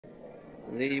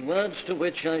The words to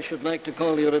which I should like to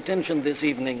call your attention this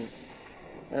evening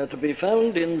are to be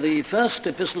found in the first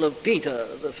epistle of Peter,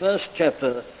 the first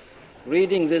chapter,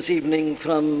 reading this evening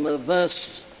from verse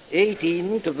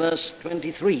 18 to verse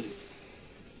 23.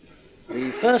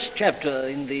 The first chapter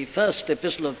in the first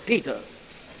epistle of Peter,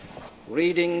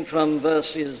 reading from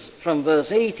verse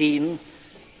 18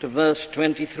 to verse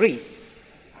 23.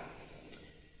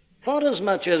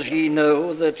 Forasmuch as ye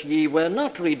know that ye were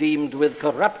not redeemed with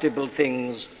corruptible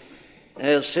things,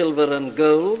 as silver and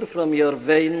gold, from your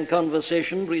vain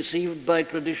conversation received by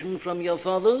tradition from your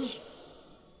fathers,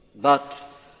 but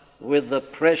with the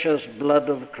precious blood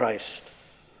of Christ,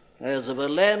 as of a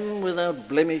lamb without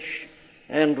blemish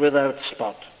and without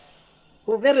spot,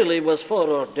 who verily was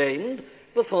foreordained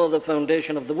before the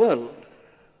foundation of the world,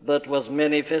 but was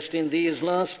manifest in these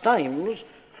last times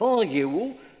for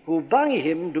you, who by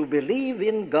him do believe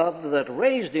in God that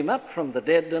raised him up from the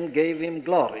dead and gave him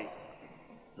glory,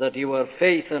 that your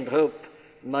faith and hope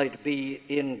might be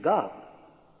in God.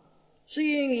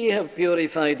 Seeing ye have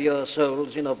purified your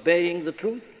souls in obeying the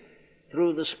truth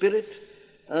through the Spirit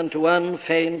unto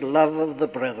unfeigned love of the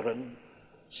brethren,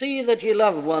 see that ye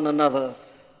love one another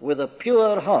with a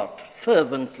pure heart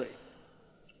fervently,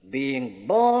 being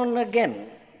born again,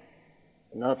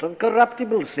 not of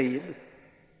corruptible seed,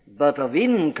 but of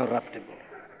incorruptible,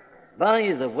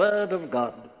 by the word of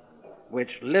God, which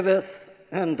liveth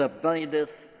and abideth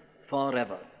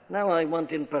forever. Now I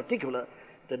want in particular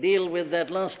to deal with that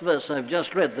last verse I've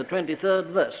just read, the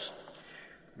 23rd verse.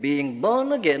 Being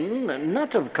born again,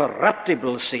 not of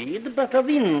corruptible seed, but of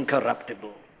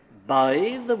incorruptible,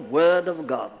 by the word of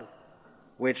God,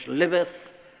 which liveth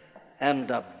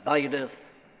and abideth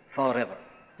forever.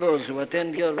 Those who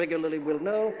attend here regularly will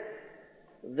know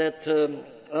that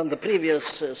on the previous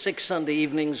 6 Sunday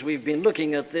evenings we've been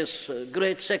looking at this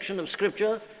great section of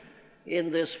Scripture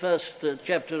in this first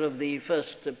chapter of the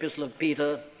first epistle of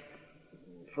Peter,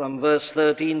 from verse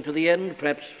 13 to the end,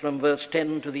 perhaps from verse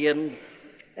 10 to the end.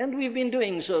 And we've been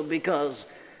doing so because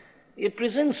it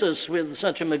presents us with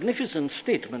such a magnificent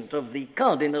statement of the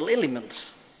cardinal elements,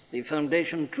 the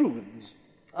foundation truths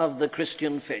of the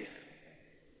Christian faith.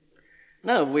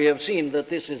 Now we have seen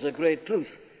that this is a great truth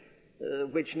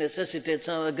which necessitates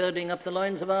our girding up the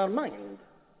lines of our mind.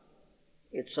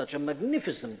 It's such a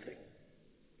magnificent thing,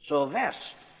 so vast,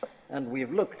 and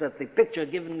we've looked at the picture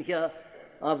given here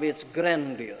of its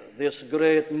grandeur, this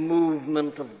great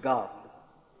movement of God,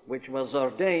 which was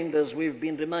ordained, as we've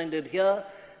been reminded here,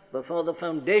 before the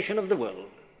foundation of the world,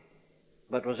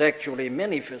 but was actually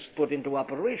manifest, put into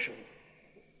operation,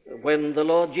 when the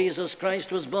Lord Jesus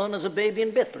Christ was born as a baby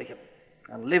in Bethlehem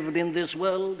and lived in this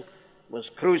world, was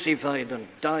crucified and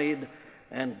died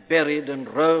and buried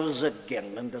and rose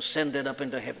again and ascended up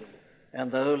into heaven, and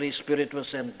the Holy Spirit was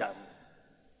sent down.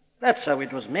 That's how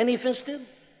it was manifested,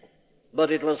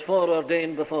 but it was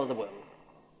foreordained before the world.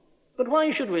 But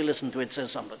why should we listen to it, says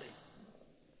somebody?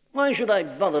 Why should I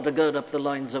bother to gird up the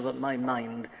lines of my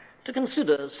mind to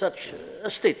consider such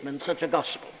a statement, such a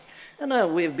gospel? And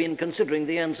now we've been considering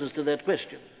the answers to that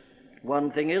question.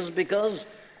 One thing is because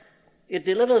it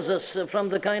delivers us from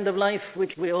the kind of life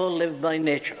which we all live by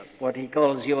nature, what he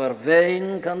calls your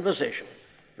vain conversation,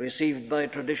 received by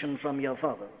tradition from your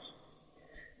fathers.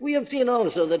 We have seen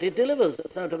also that it delivers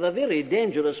us out of a very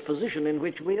dangerous position in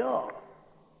which we are.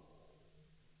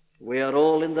 We are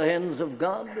all in the hands of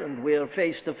God, and we are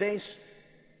face to face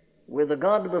with a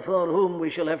God before whom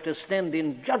we shall have to stand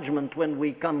in judgment when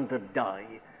we come to die,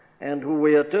 and who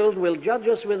we are told will judge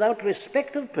us without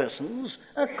respect of persons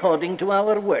according to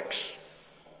our works.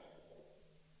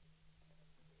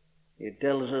 It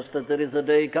tells us that there is a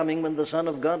day coming when the Son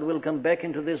of God will come back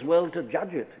into this world to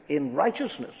judge it in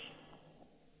righteousness,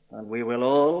 and we will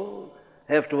all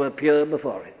have to appear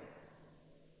before him.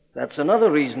 That's another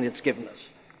reason it's given us.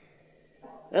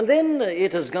 And then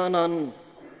it has gone on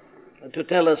to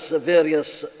tell us various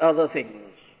other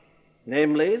things,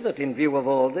 namely that in view of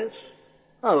all this,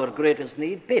 our greatest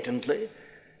need, patently,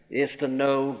 is to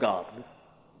know God,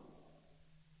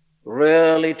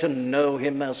 really to know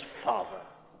him as Father,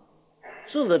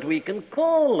 so that we can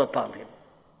call upon him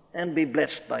and be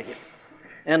blessed by him.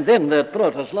 And then that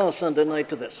brought us last Sunday night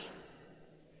to this,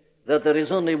 that there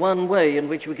is only one way in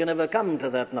which we can ever come to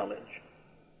that knowledge,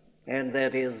 and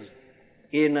that is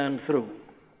in and through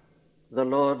the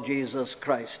Lord Jesus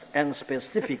Christ, and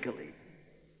specifically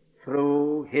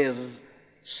through his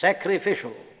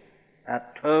sacrificial,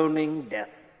 atoning death.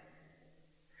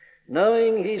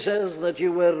 Knowing, he says, that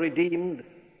you were redeemed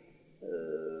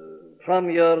from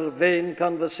your vain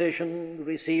conversation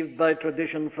received by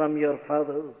tradition from your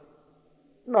fathers,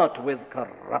 not with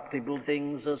corruptible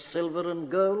things as silver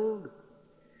and gold,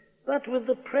 but with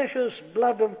the precious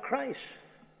blood of Christ,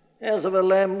 as of a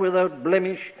lamb without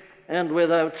blemish and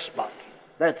without spot.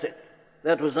 That's it.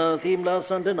 That was our theme last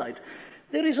Sunday night.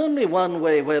 There is only one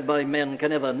way whereby men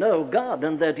can ever know God,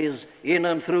 and that is in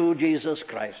and through Jesus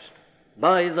Christ,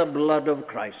 by the blood of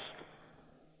Christ.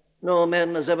 No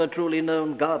man has ever truly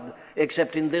known God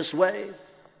except in this way.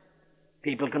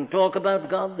 People can talk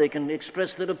about God, they can express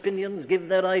their opinions, give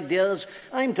their ideas.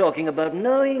 I'm talking about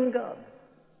knowing God.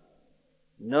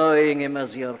 Knowing Him as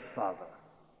your Father.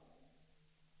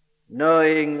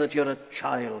 Knowing that you're a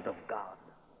child of God.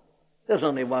 There's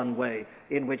only one way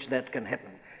in which that can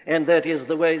happen, and that is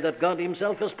the way that God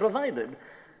Himself has provided.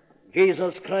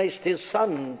 Jesus Christ, His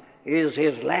Son, is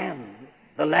His Lamb,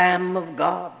 the Lamb of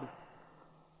God,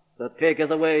 that taketh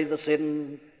away the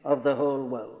sin of the whole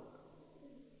world.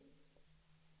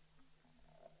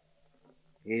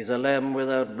 He's a lamb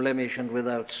without blemish and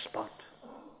without spot,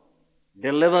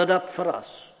 delivered up for us,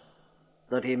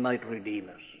 that He might redeem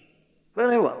us.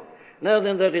 Very well. Now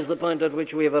then, that is the point at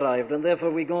which we have arrived, and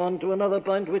therefore we go on to another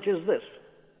point, which is this.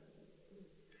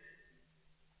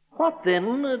 What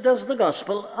then does the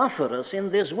gospel offer us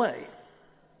in this way?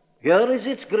 Here is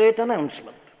its great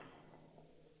announcement.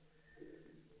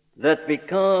 That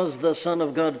because the Son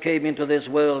of God came into this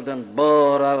world and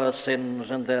bore our sins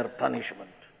and their punishment,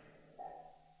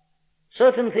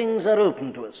 certain things are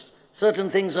open to us.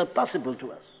 Certain things are possible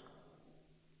to us.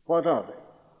 What are they?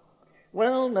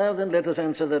 Well, now then, let us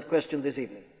answer that question this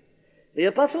evening. The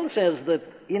apostle says that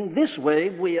in this way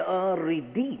we are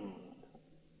redeemed.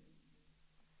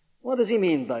 What does he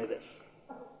mean by this?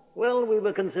 Well, we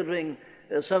were considering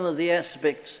some of the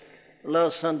aspects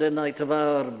last Sunday night of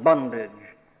our bondage.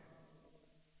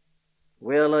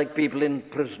 We are like people in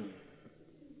prison.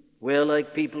 We are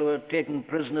like people who are taken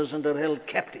prisoners and are held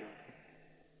captive.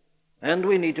 And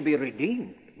we need to be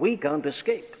redeemed. We can't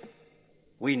escape.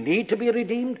 We need to be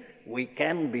redeemed. We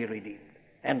can be redeemed.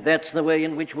 And that's the way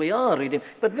in which we are redeemed.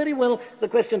 But very well, the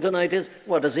question tonight is,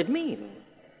 what does it mean?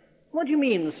 What do you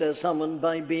mean, says someone,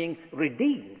 by being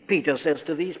redeemed? Peter says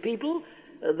to these people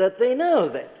that they know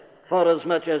that. For as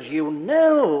much as you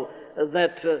know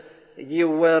that you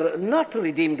were not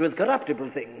redeemed with corruptible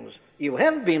things, you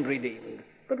have been redeemed.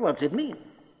 But what's it mean?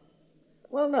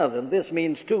 Well, now then, this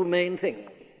means two main things.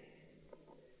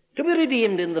 To be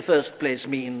redeemed in the first place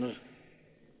means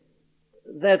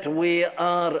that we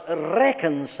are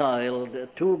reconciled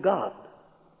to God.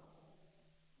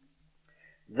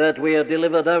 That we are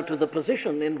delivered out of the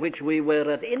position in which we were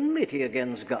at enmity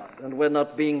against God and were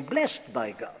not being blessed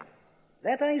by God.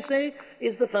 That, I say,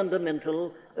 is the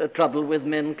fundamental trouble with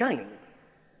mankind.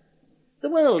 The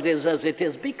world is as it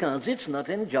is because it's not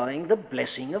enjoying the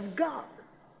blessing of God.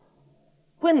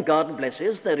 When God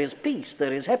blesses, there is peace,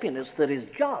 there is happiness, there is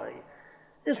joy.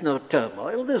 There's no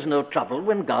turmoil, there's no trouble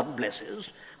when God blesses.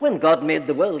 When God made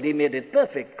the world, He made it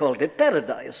perfect, called it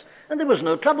paradise, and there was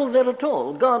no trouble there at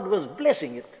all. God was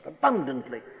blessing it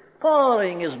abundantly,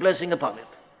 pouring His blessing upon it.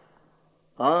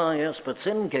 Ah, yes, but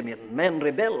sin came in, man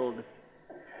rebelled,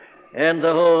 and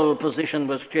the whole position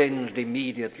was changed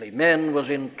immediately. Man was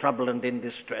in trouble and in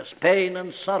distress. Pain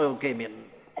and sorrow came in.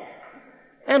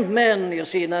 And men, you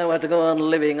see, now had to go on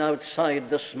living outside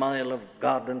the smile of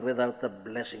God and without the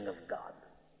blessing of God.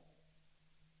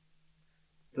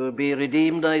 To be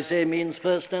redeemed, I say, means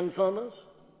first and foremost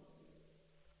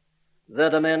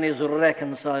that a man is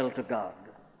reconciled to God,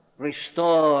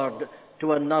 restored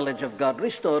to a knowledge of God,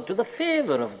 restored to the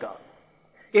favor of God.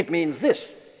 It means this,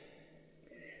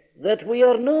 that we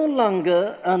are no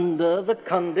longer under the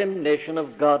condemnation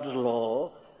of God's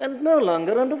law and no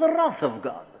longer under the wrath of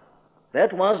God.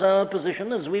 That was our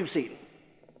position, as we've seen.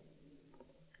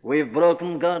 We've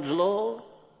broken God's law,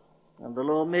 and the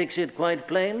law makes it quite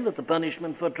plain that the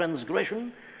punishment for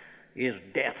transgression is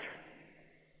death.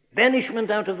 Banishment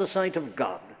out of the sight of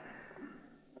God.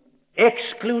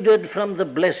 Excluded from the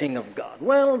blessing of God.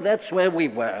 Well, that's where we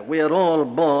were. We are all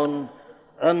born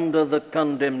under the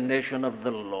condemnation of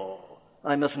the law.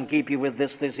 I mustn't keep you with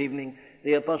this evening.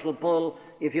 The Apostle Paul,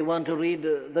 if you want to read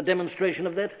the demonstration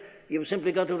of that, you've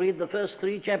simply got to read the first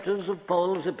 3 chapters of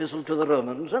Paul's epistle to the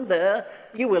Romans, and there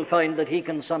you will find that he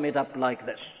can sum it up like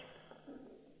this.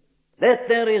 That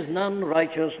there is none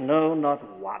righteous, no,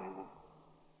 not one.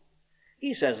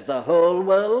 He says, the whole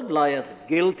world lieth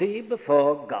guilty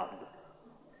before God.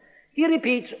 He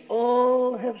repeats,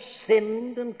 all have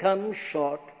sinned and come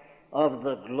short of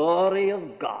the glory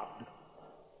of God.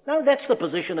 Now that's the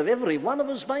position of every one of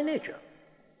us by nature.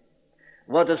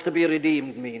 What does to be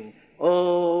redeemed mean?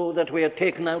 Oh, that we are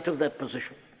taken out of that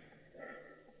position.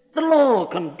 The law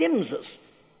condemns us,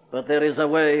 but there is a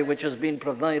way which has been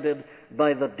provided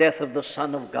by the death of the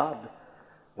Son of God,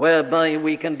 whereby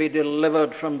we can be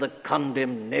delivered from the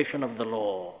condemnation of the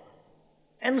law.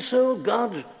 And so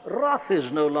God's wrath is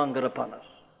no longer upon us.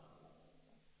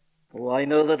 Oh, I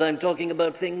know that I'm talking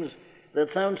about things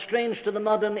that sound strange to the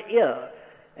modern ear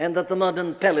and that the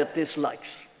modern palate dislikes.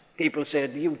 People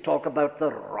said, you talk about the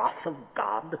wrath of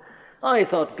God. I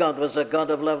thought God was a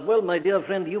God of love. Well, my dear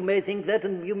friend, you may think that,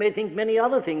 and you may think many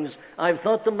other things. I've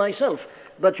thought them myself.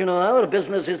 But, our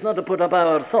business is not to put up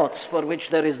our thoughts for which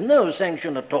there is no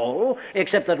sanction at all,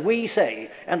 except that we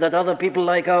say, and that other people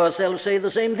like ourselves say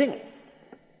the same thing.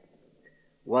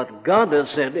 What God has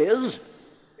said is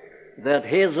that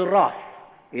his wrath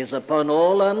is upon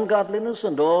all ungodliness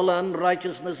and all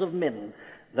unrighteousness of men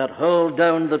that hold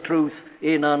down the truth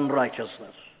in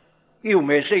unrighteousness. You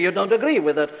may say you don't agree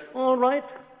with that. All right.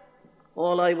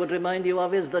 All I would remind you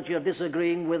of is that you're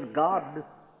disagreeing with God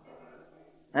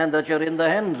and that you're in the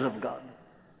hands of God.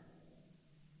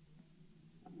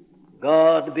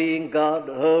 God being God,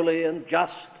 holy and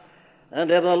just and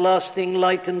everlasting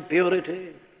light and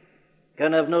purity,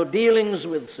 can have no dealings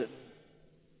with sin.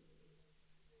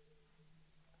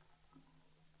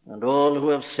 And all who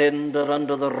have sinned are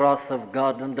under the wrath of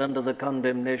God and under the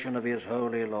condemnation of his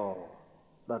holy law.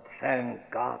 But thank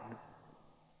God,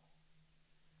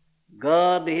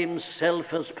 God himself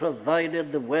has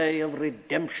provided the way of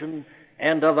redemption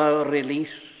and of our release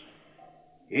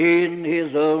in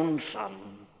his own Son,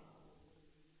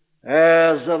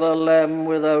 as of a lamb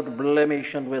without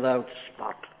blemish and without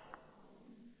spot.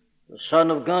 The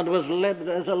Son of God was led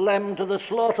as a lamb to the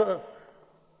slaughter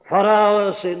for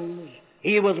our sins.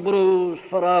 He was bruised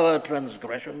for our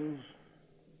transgressions.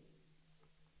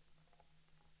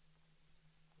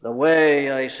 The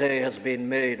way, I say, has been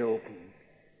made open.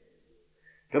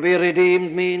 To be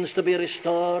redeemed means to be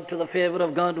restored to the favor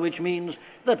of God, which means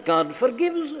that God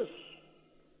forgives us.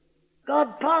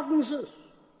 God pardons us.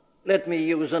 Let me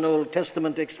use an Old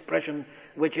Testament expression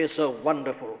which is so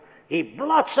wonderful. He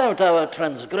blots out our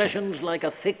transgressions like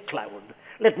a thick cloud.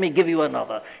 Let me give you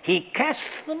another. He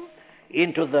casts them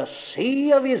into the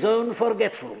sea of his own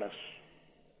forgetfulness.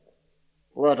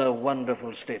 What a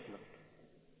wonderful statement.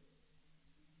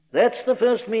 That's the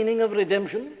first meaning of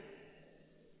redemption.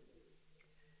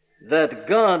 That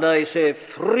God, I say,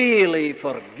 freely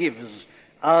forgives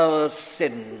our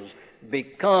sins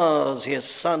because his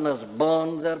Son has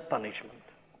borne their punishment,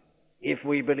 if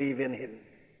we believe in him.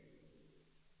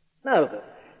 Now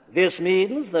then, this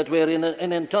means that we're in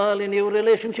an entirely new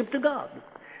relationship to God.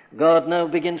 God now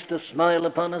begins to smile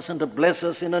upon us and to bless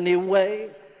us in a new way.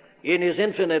 In his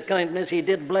infinite kindness, he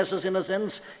did bless us in a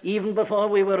sense even before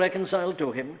we were reconciled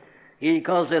to him. He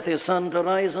causeth his sun to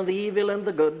rise on the evil and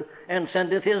the good, and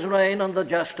sendeth his rain on the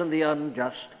just and the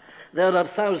unjust. There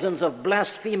are thousands of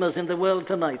blasphemers in the world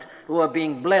tonight who are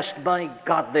being blessed by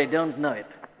God. They don't know it.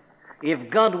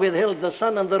 If God withheld the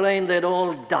sun and the rain, they'd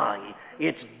all die.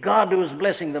 It's God who's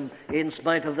blessing them in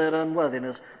spite of their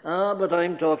unworthiness. But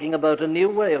I'm talking about a new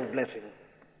way of blessing.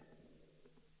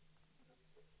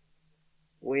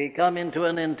 We come into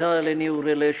an entirely new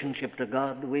relationship to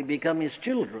God. We become his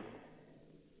children.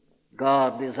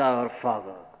 God is our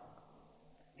Father.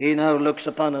 He now looks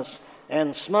upon us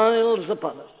and smiles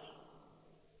upon us.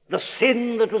 The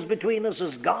sin that was between us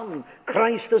is gone.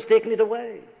 Christ has taken it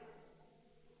away.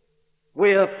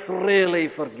 We are freely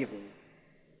forgiven.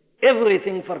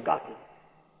 Everything forgotten.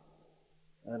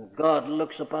 And God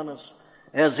looks upon us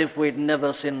as if we'd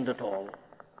never sinned at all.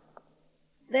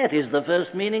 That is the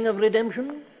first meaning of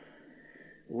redemption.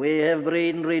 We have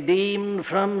been redeemed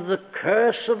from the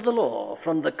curse of the law,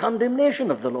 from the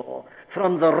condemnation of the law,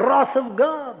 from the wrath of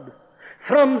God,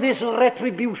 from this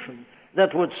retribution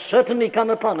that would certainly come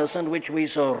upon us and which we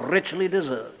so richly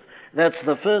deserve. That's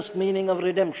the first meaning of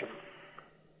redemption.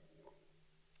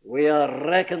 We are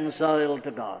reconciled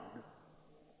to God.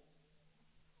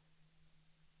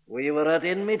 We were at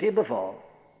enmity before,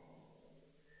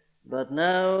 but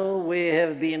now we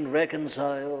have been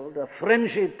reconciled. A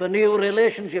friendship, a new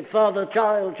relationship,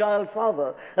 father-child,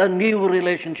 child-father, a new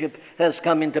relationship has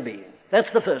come into being.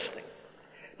 That's the first thing.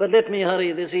 But let me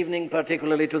hurry this evening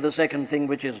particularly to the second thing,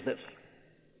 which is this.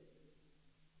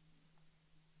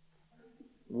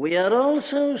 We are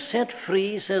also set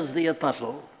free, says the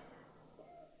apostle,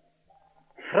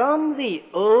 from the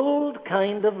old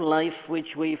kind of life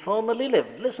which we formerly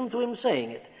lived. Listen to him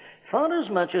saying it.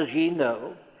 Forasmuch as ye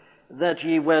know that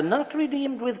ye were not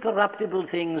redeemed with corruptible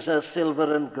things as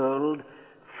silver and gold,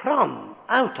 from,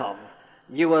 out of,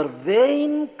 your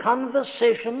vain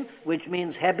conversation, which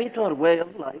means habit or way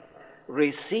of life,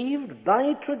 received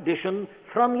by tradition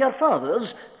from your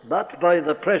fathers, but by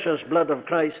the precious blood of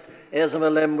Christ, as of a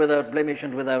lamb without blemish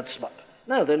and without spot.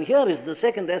 Now then, here is the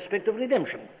second aspect of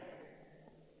redemption.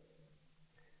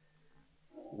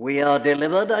 We are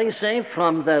delivered, I say,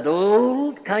 from that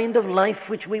old kind of life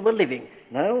which we were living.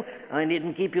 Now, I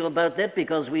needn't keep you about that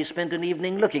because we spent an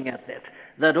evening looking at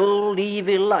that old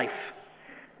evil life.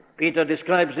 Peter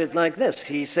describes it like this.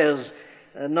 He says,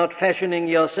 not fashioning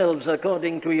yourselves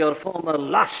according to your former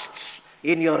lusts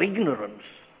in your ignorance.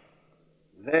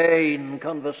 Vain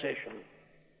conversation,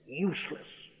 useless,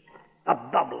 a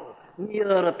bubble,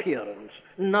 mere appearance,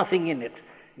 nothing in it,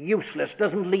 useless,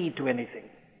 doesn't lead to anything.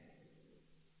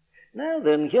 Now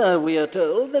then, here we are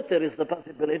told that there is the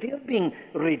possibility of being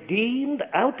redeemed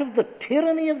out of the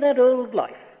tyranny of that old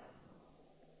life.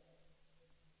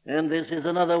 And this is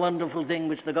another wonderful thing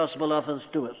which the gospel offers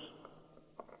to us.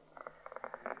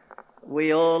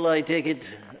 We all, I take it,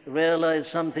 realize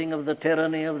something of the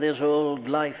tyranny of this old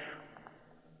life.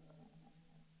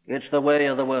 It's the way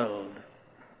of the world.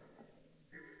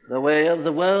 The way of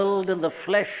the world and the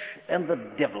flesh and the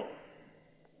devil.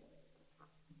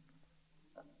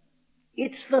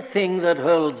 It's the thing that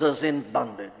holds us in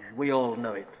bondage. We all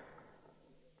know it.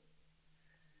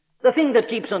 The thing that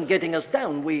keeps on getting us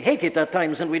down. We hate it at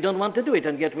times and we don't want to do it,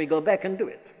 and yet we go back and do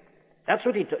it. That's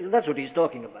what he's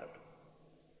talking about.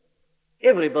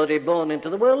 Everybody born into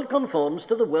the world conforms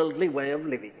to the worldly way of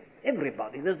living.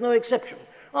 Everybody. There's no exception.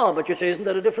 Oh, but you say, isn't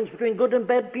there a difference between good and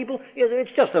bad people? It's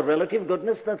just a relative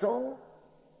goodness, that's all.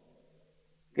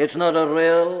 It's not a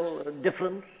real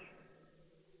difference.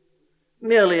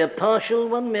 Merely a partial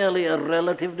one, merely a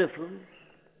relative difference.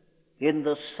 In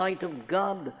the sight of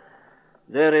God,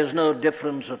 there is no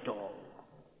difference at all.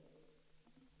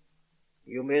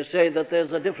 You may say that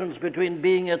there's a difference between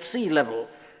being at sea level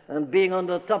and being on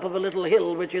the top of a little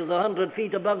hill which is 100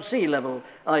 feet above sea level.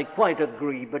 I quite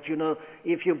agree, but you know,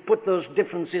 if you put those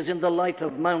differences in the light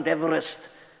of Mount Everest,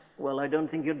 well, I don't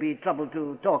think you'd be troubled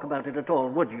to talk about it at all,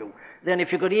 would you? Then if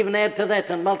you could even add to that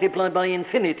and multiply by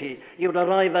infinity, you'd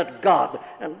arrive at God.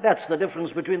 And that's the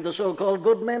difference between the so-called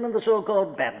good men and the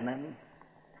so-called bad men.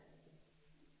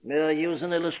 May I use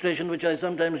an illustration which I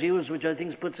sometimes use, which I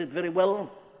think puts it very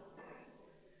well?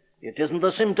 It isn't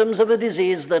the symptoms of a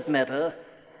disease that matter.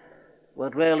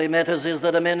 What really matters is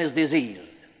that a man is diseased.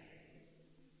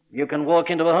 You can walk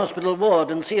into a hospital ward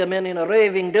and see a man in a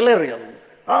raving delirium.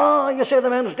 You say the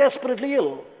man's desperately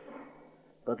ill.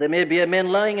 But there may be a man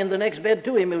lying in the next bed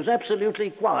to him who's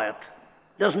absolutely quiet,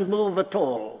 doesn't move at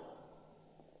all.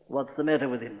 What's the matter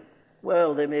with him?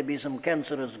 Well, there may be some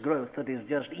cancerous growth that is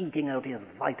just eating out his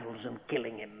vitals and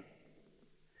killing him.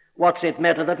 What's it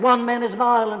matter that one man is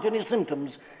violent in his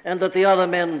symptoms and that the other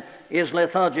man is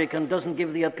lethargic and doesn't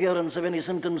give the appearance of any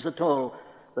symptoms at all?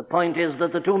 The point is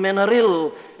that the two men are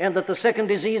ill and that the second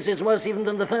disease is worse even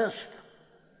than the first.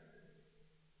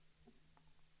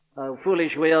 How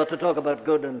foolish we are to talk about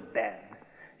good and bad.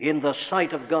 In the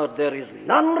sight of God there is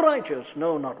none righteous,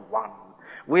 no, not one.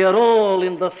 We are all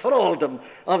in the thraldom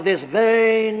of this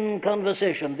vain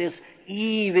conversation, this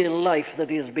evil life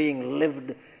that is being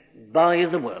lived by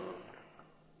the world.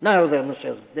 Now then,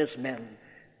 says this man,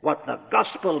 what the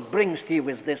gospel brings to you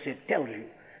is this. It tells you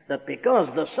that because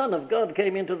the Son of God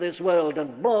came into this world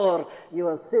and bore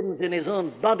your sins in his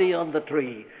own body on the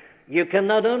tree, you can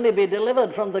not only be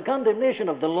delivered from the condemnation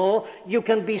of the law, you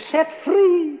can be set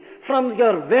free from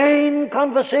your vain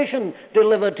conversation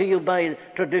delivered to you by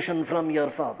tradition from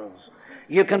your fathers.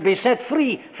 You can be set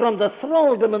free from the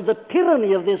thraldom and the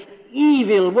tyranny of this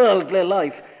evil worldly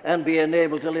life and be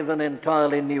enabled to live an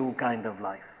entirely new kind of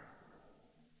life.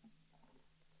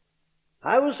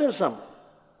 How, says someone?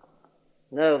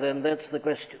 Now then, that's the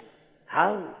question.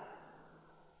 How?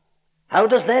 How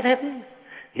does that happen?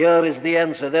 Here is the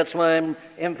answer. That's why I'm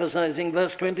emphasizing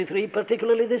verse 23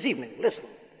 particularly this evening. Listen.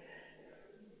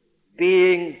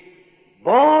 Being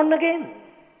born again,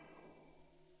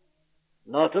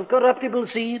 not of corruptible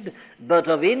seed, but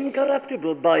of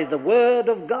incorruptible, by the word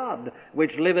of God,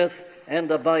 which liveth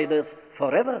and abideth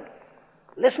forever.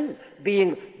 Listen,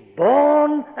 being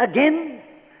born again,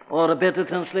 or a better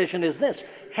translation is this,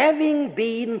 having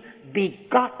been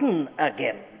begotten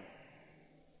again.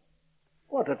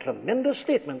 What a tremendous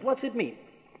statement. What's it mean?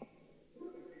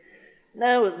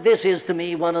 Now, this is to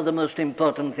me one of the most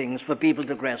important things for people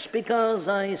to grasp, because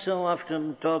I so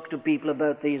often talk to people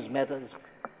about these matters,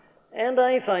 and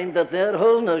I find that their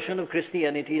whole notion of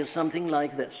Christianity is something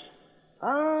like this.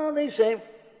 They say,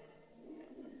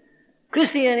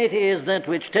 Christianity is that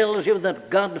which tells you that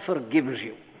God forgives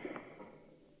you.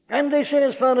 And they say,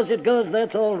 as far as it goes,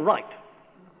 that's all right.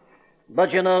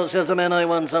 But you know, says the man, I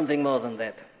want something more than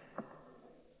that.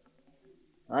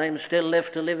 I'm still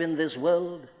left to live in this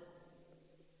world,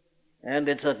 and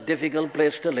it's a difficult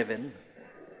place to live in.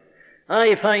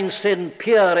 I find sin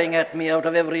peering at me out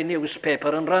of every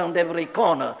newspaper and round every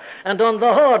corner and on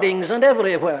the hoardings and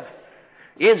everywhere.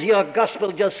 Is your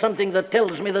gospel just something that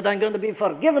tells me that I'm going to be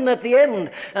forgiven at the end?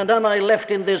 And am I left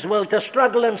in this world to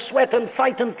struggle and sweat and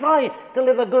fight and try to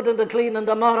live a good and a clean and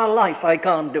a moral life? I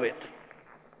can't do it.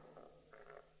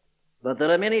 But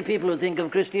there are many people who think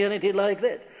of Christianity like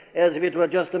that, as if it were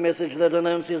just a message that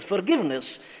announces forgiveness,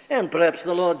 and perhaps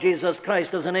the Lord Jesus Christ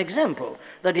as an example,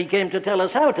 that he came to tell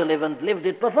us how to live and lived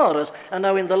it before us, and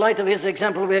now in the light of his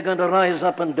example we're going to rise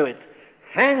up and do it.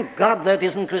 Thank God that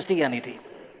isn't Christianity.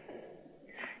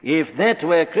 If that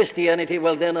were Christianity,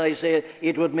 well then I say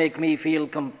it would make me feel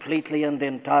completely and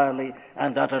entirely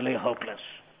and utterly hopeless.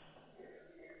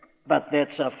 But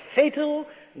that's a fatal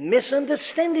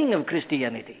misunderstanding of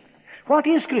Christianity. What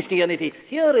is Christianity?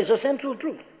 Here is a central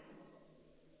truth.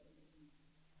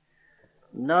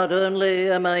 Not only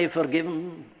am I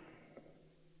forgiven,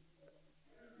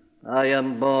 I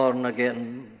am born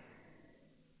again.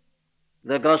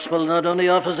 The gospel not only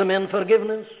offers a man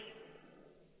forgiveness,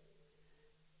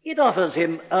 it offers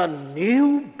him a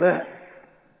new birth.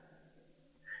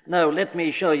 Now, let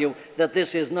me show you that this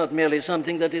is not merely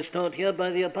something that is taught here by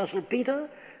the Apostle Peter,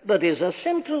 but is a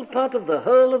central part of the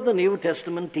whole of the New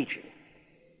Testament teaching.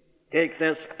 Take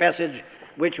this passage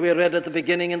which we read at the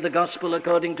beginning in the Gospel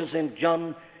according to St.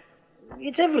 John.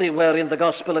 It's everywhere in the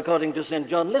Gospel according to St.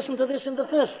 John. Listen to this in the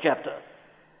first chapter.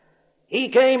 He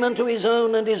came unto his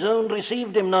own, and his own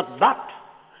received him not. But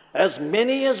as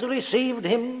many as received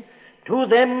him, to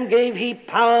them gave he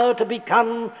power to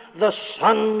become the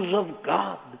sons of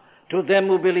God, to them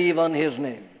who believe on his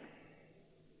name.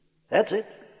 That's it.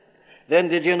 Then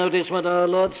did you notice what our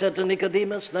Lord said to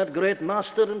Nicodemus, that great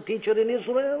master and teacher in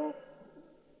Israel?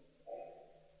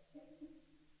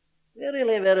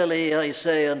 Verily, verily, I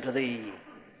say unto thee,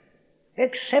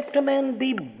 except a man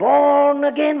be born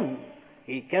again,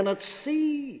 he cannot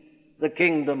see the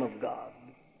kingdom of God.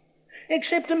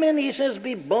 Except a man, he says,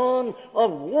 be born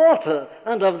of water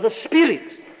and of the Spirit,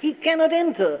 he cannot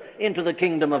enter into the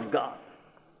kingdom of God.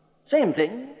 Same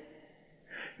thing.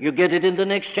 You get it in the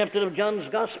next chapter of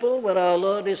John's Gospel, where our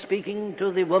Lord is speaking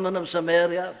to the woman of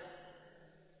Samaria.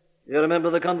 You remember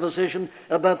the conversation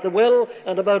about the well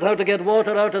and about how to get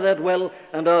water out of that well,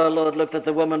 and our Lord looked at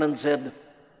the woman and said,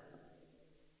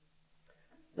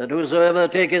 that whosoever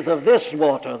taketh of this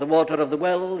water, the water of the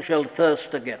well, shall thirst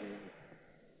again.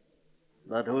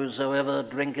 But whosoever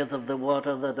drinketh of the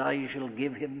water that I shall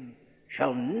give him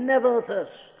shall never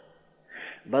thirst.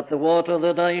 But the water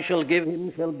that I shall give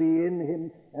him shall be in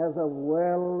him as a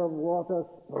well of water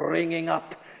springing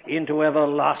up into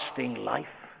everlasting life.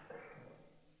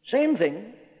 Same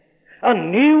thing. A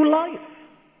new life,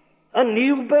 a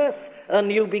new birth, a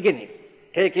new beginning.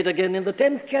 Take it again in the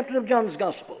 10th chapter of John's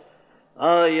Gospel.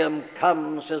 I am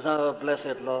come, says our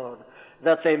blessed Lord,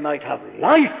 that they might have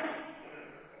life,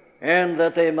 and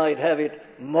that they might have it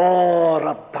more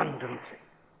abundantly.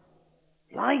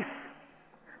 Life.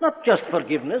 Not just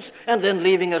forgiveness, and then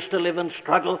leaving us to live and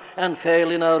struggle and fail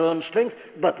in our own strength,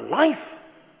 but life.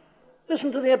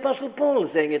 Listen to the Apostle Paul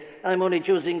saying it. I'm only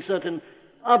choosing certain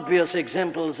obvious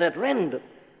examples at random.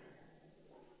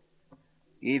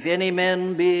 If any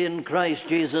man be in Christ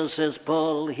Jesus, says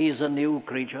Paul, he's a new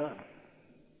creature.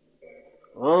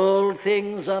 All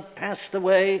things are passed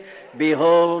away.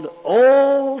 Behold,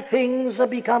 all things are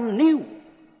become new.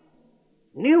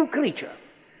 New creature.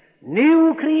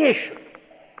 New creation.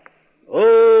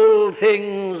 All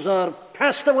things are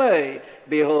passed away.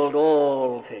 Behold,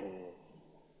 all things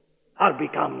are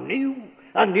become new.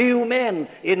 A new man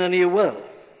in a new world.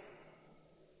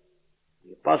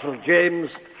 The Apostle James,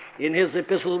 in his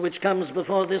epistle which comes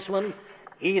before this one,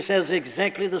 he says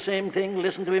exactly the same thing.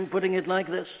 Listen to him putting it like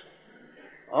this.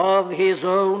 Of his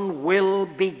own will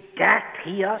begat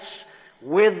he us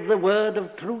with the word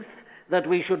of truth, that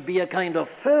we should be a kind of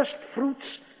first fruits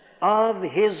of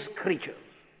his creatures.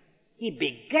 He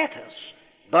begat us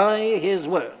by his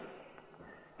word.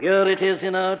 Here it is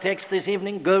in our text this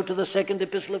evening. Go to the second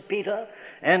epistle of Peter,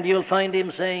 and you'll find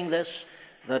him saying this,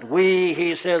 that we,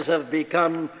 he says, have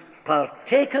become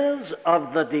partakers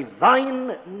of the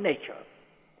divine nature,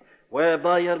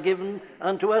 whereby are given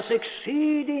unto us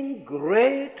exceeding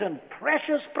great and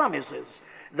precious promises,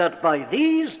 that by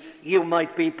these you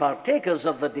might be partakers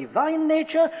of the divine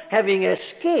nature, having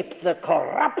escaped the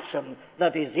corruption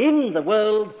that is in the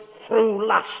world through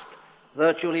lust.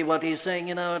 Virtually what he's saying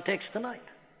in our text tonight.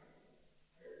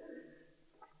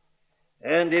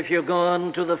 And if you go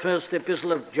on to the first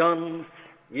epistle of John,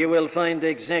 you will find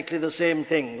exactly the same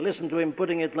thing. Listen to him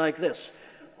putting it like this.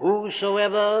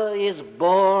 Whosoever is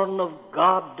born of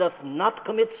God doth not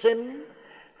commit sin,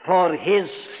 For his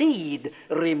seed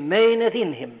remaineth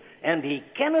in him, and he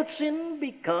cannot sin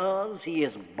because he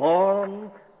is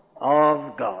born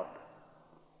of God.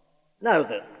 Now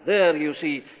then, there you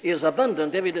see is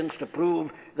abundant evidence to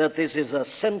prove that this is a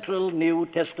central New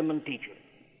Testament teaching.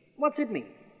 What's it mean?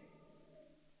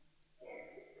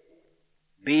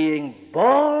 Being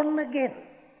born again.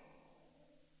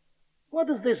 What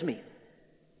does this mean?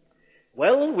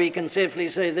 Well, we can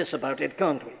safely say this about it,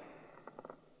 can't we?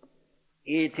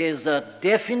 It is a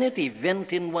definite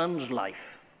event in one's life.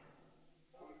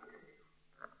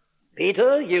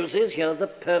 Peter uses here the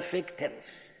perfect tense.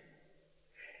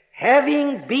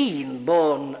 Having been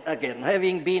born again,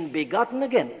 having been begotten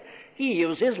again, he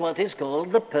uses what is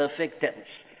called the perfect tense.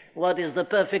 What is the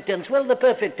perfect tense? Well, the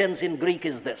perfect tense in Greek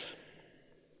is this.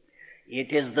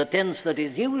 It is the tense that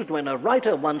is used when a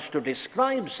writer wants to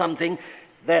describe something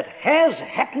that has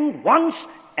happened once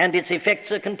and its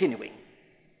effects are continuing.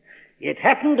 It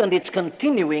happened and it's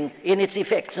continuing in its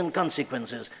effects and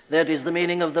consequences. That is the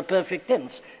meaning of the perfect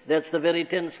tense. That's the very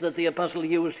tense that the apostle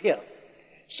used here.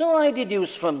 So I deduce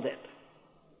from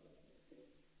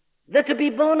that to be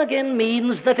born again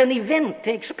means that an event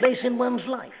takes place in one's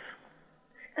life.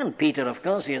 And Peter, of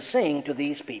course, is saying to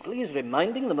these people, he's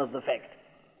reminding them of the fact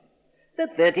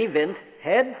that that event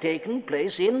had taken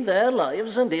place in their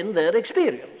lives and in their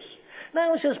experience.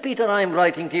 Now, says Peter, I'm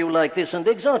writing to you like this and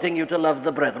exhorting you to love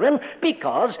the brethren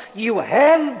because you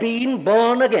have been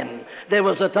born again. There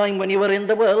was a time when you were in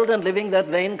the world and living that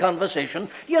vain conversation.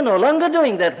 You're no longer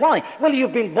doing that. Why? Well,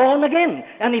 you've been born again.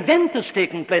 An event has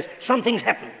taken place. Something's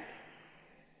happened.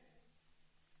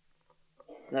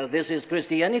 Now, this is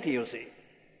Christianity, you see.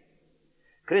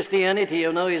 Christianity,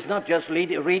 you know, is not just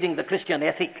reading the Christian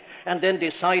ethic and then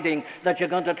deciding that you're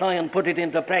going to try and put it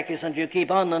into practice and you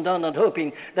keep on and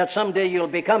hoping that someday you'll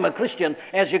become a Christian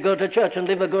as you go to church and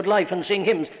live a good life and sing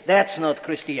hymns. That's not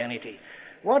Christianity.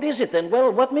 What is it then?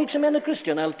 Well, what makes a man a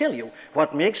Christian? I'll tell you.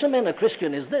 What makes a man a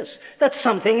Christian is this, that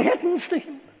something happens to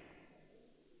him.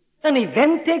 An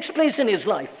event takes place in his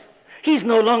life. He's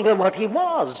no longer what he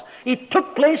was. It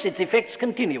took place, its effects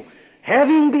continue.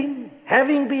 Having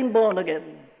been born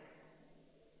again.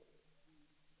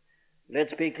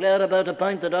 Let's be clear about a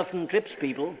point that often trips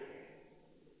people.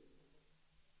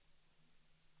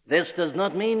 This does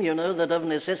not mean, you know, that of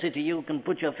necessity you can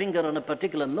put your finger on a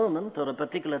particular moment or a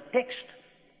particular text.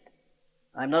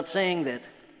 I'm not saying that.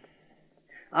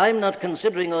 I'm not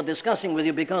considering or discussing with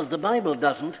you because the Bible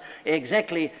doesn't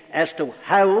exactly as to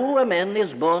how a man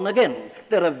is born again.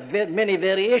 There are many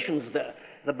variations there.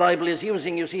 The Bible is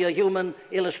using, you see, a human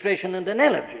illustration and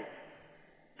analogy.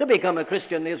 To become a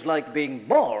Christian is like being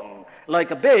born,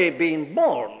 like a babe being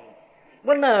born.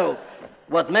 Well, now,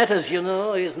 what matters, you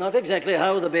know, is not exactly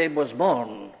how the babe was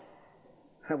born.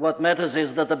 What matters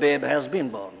is that the babe has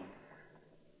been born.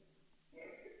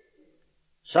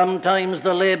 Sometimes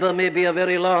the labor may be a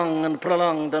very long and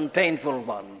prolonged and painful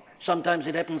one. Sometimes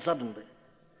it happens suddenly.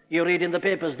 You read in the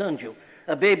papers, don't you?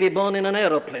 A baby born in an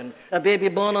aeroplane, a baby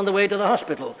born on the way to the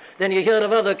hospital. Then you hear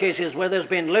of other cases where there's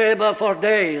been labor for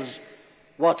days.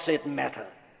 What's it matter?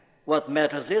 What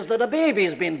matters is that a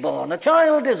baby's been born, a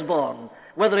child is born.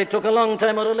 Whether it took a long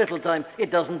time or a little time,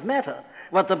 it doesn't matter.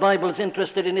 What the Bible's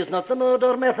interested in is not the mode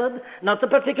or method, not the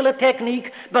particular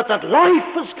technique, but that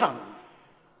life has come.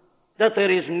 That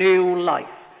there is new life,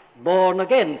 born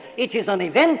again. It is an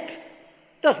event.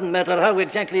 Doesn't matter how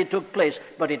exactly it took place,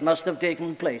 but it must have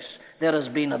taken place. There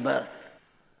has been a birth.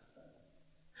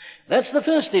 That's the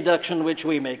first deduction which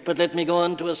we make, but let me go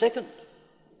on to a second.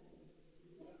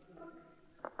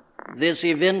 This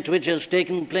event which has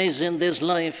taken place in this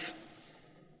life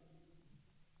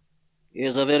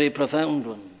is a very profound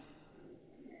one.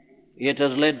 It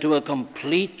has led to a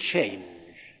complete change.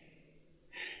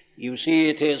 You see,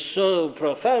 it is so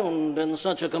profound and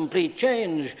such a complete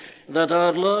change that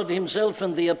our Lord himself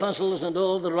and the apostles and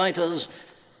all the writers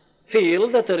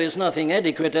feel that there is nothing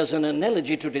adequate as an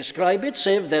analogy to describe it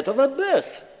save that of a birth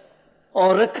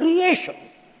or a creation.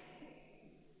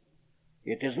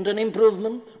 It isn't an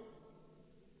improvement.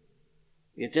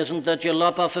 It isn't that you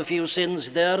lop off a few sins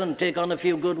there and take on a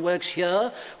few good works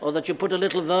here, or that you put a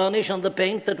little varnish on the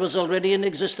paint that was already in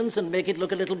existence and make it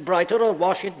look a little brighter, or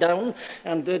wash it down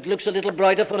and it looks a little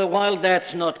brighter for a while.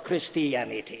 That's not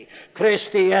Christianity.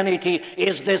 Christianity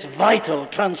is this vital,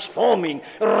 transforming,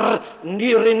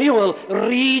 renewal,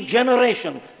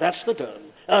 regeneration. That's the term.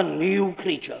 A new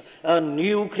creature, a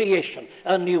new creation,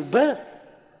 a new birth.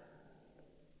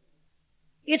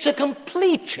 It's a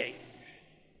complete change.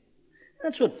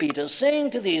 That's what Peter's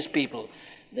saying to these people.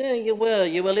 There you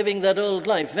were living that old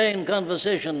life, vain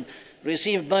conversation,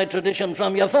 received by tradition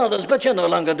from your fathers, but you're no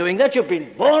longer doing that. You've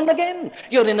been born again.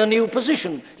 You're in a new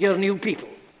position. You're new people.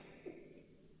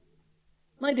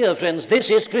 My dear friends, this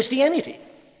is Christianity.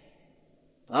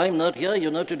 I'm not here,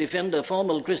 to defend a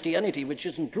formal Christianity which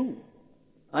isn't true.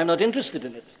 I'm not interested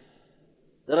in it.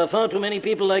 There are far too many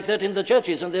people like that in the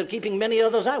churches, and they're keeping many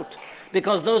others out.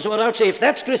 Because those who are out say, if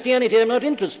that's Christianity, I'm not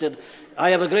interested. I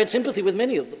have a great sympathy with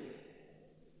many of them.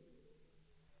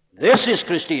 This is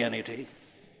Christianity.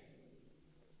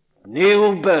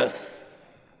 New birth,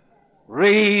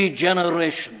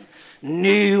 regeneration,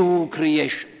 new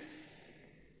creation.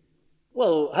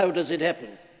 Well, how does it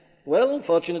happen? Well,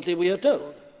 fortunately, we are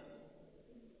told.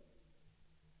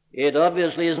 It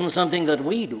obviously isn't something that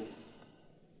we do.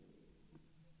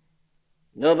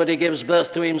 Nobody gives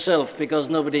birth to himself because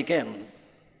nobody can.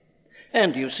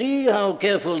 And you see how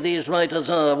careful these writers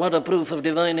are. What a proof of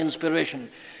divine inspiration.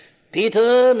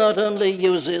 Peter not only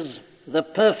uses the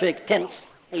perfect tense,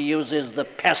 he uses the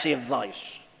passive voice.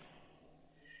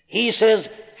 He says,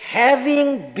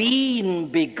 having been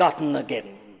begotten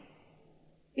again.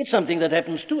 It's something that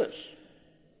happens to us.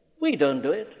 We don't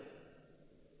do it.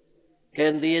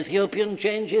 Can the Ethiopian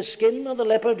change his skin or the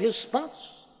leopard his spots?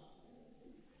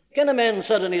 Can a man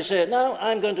suddenly say, now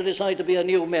I'm going to decide to be a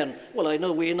new man? Well, I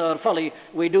know we in our folly,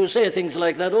 we do say things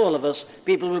like that, all of us.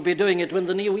 People will be doing it when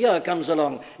the new year comes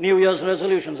along. New Year's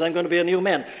resolutions, I'm going to be a new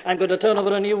man. I'm going to turn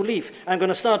over a new leaf. I'm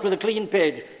going to start with a clean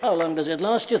page. How long does it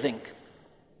last, you think?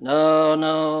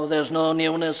 No, there's no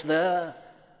newness there.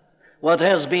 What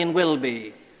has been will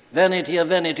be. Vanity of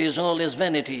vanities, all is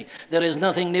vanity. There is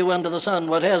nothing new under the sun.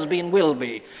 What has been will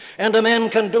be. And a man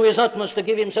can do his utmost to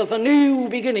give himself a new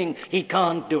beginning. He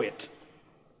can't do it.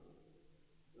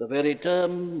 The very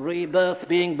term rebirth,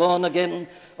 being born again,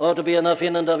 ought to be enough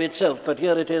in and of itself. But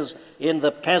here it is in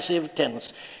the passive tense.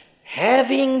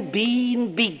 Having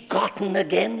been begotten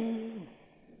again.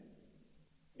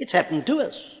 It's happened to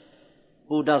us.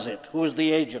 Who does it? Who is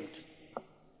the agent?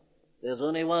 There's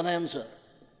only one answer.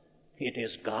 It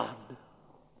is God.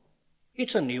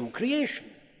 It's a new creation.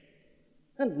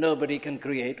 And nobody can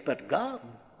create but God.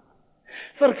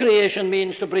 For creation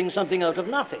means to bring something out of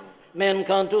nothing. Men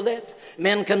can't do that.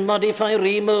 Men can modify,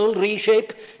 remold,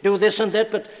 reshape, do this and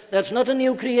that, but that's not a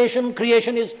new creation.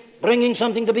 Creation is bringing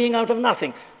something to being out of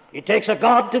nothing. It takes a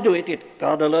God to do it.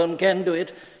 God alone can do it.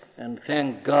 And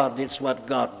thank God it's what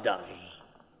God does.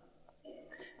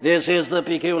 This is the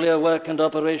peculiar work and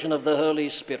operation of the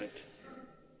Holy Spirit.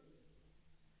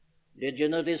 Did you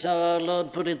notice how our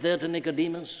Lord put it there to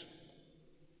Nicodemus?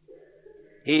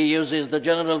 He uses the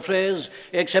general phrase,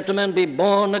 except a man be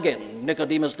born again.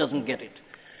 Nicodemus doesn't get it.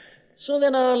 So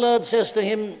then our Lord says to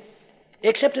him,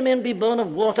 except a man be born of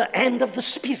water and of the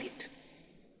Spirit.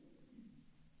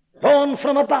 Born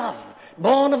from above,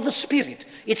 born of the Spirit.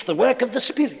 It's the work of the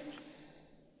Spirit.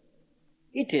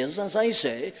 It is, as I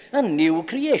say, a new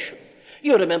creation.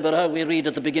 You remember how we read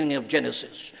at the beginning of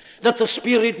Genesis, that the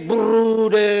Spirit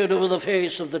brooded over the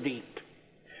face of the deep.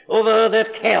 Over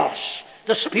that chaos,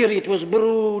 the Spirit was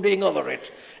brooding over it,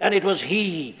 and it was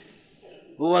He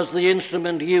who was the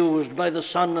instrument used by the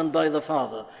Son and by the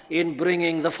Father in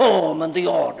bringing the form and the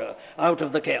order out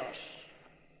of the chaos.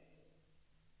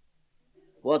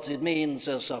 What's it mean,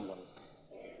 says someone?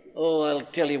 Oh, I'll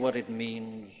tell you what it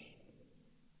means.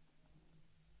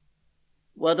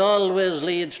 What always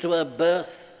leads to a birth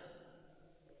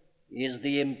is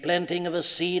the implanting of a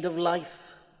seed of life.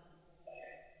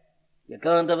 You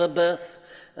can't have a birth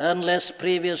unless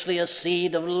previously a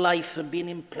seed of life had been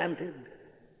implanted.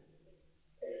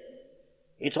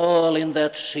 It's all in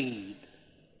that seed.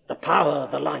 The power,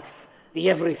 the life, the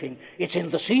everything. It's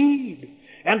in the seed.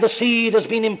 And the seed has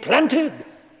been implanted.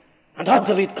 And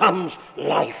out of it comes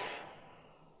life.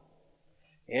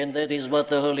 And that is what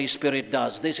the Holy Spirit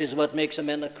does. This is what makes a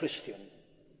man a Christian.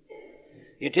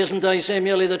 It isn't, I say,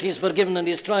 merely that he's forgiven and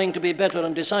he's trying to be better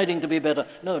and deciding to be better.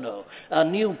 No. A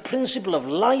new principle of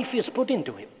life is put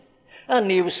into him. A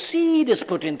new seed is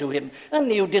put into him. A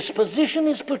new disposition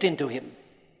is put into him.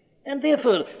 And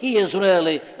therefore, he is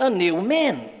really a new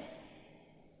man.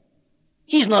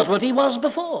 He's not what he was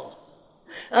before.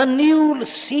 A new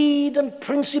seed and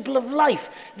principle of life.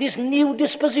 This new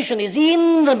disposition is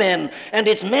in the man, and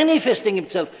it's manifesting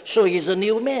itself. So he's a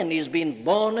new man. He's been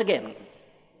born again.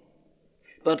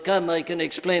 But come, I can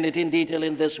explain it in detail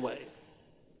in this way.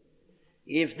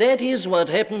 If that is what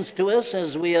happens to us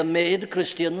as we are made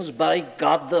Christians by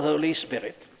God the Holy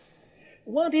Spirit,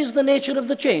 what is the nature of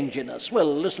the change in us?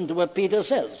 Well, listen to what Peter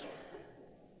says.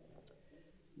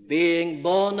 Being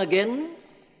born again,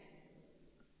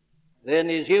 then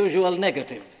his usual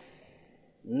negative,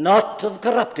 not of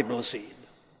corruptible seed.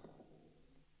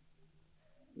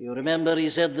 You remember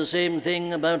he said the same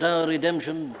thing about our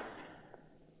redemption.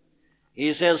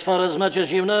 He says, for as much as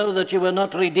you know that you were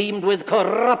not redeemed with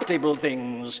corruptible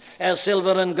things, as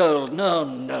silver and gold.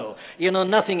 No. You know,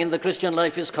 nothing in the Christian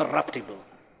life is corruptible.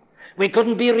 We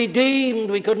couldn't be redeemed,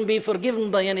 we couldn't be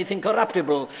forgiven by anything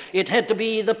corruptible. It had to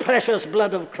be the precious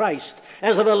blood of Christ,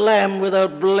 as of a lamb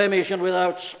without blemish and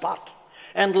without spot.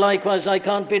 And likewise, I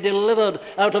can't be delivered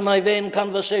out of my vain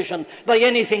conversation by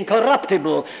anything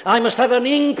corruptible. I must have an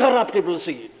incorruptible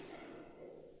seed.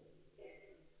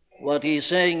 What he's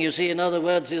saying, you see, in other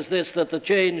words, is this, that the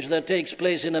change that takes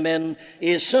place in a man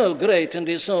is so great and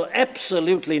is so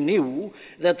absolutely new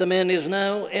that the man is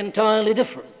now entirely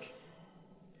different.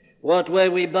 What were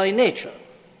we by nature?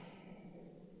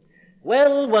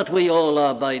 Well, what we all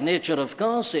are by nature, of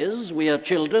course, is we are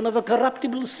children of a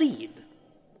corruptible seed.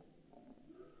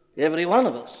 Every one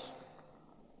of us.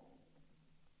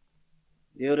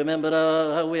 Do you remember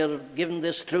how we are given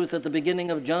this truth at the beginning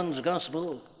of John's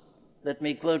Gospel? Let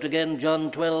me quote again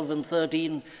John 12 and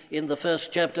 13 in the first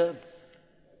chapter.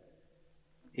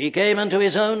 He came unto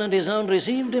his own, and his own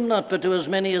received him not, but to as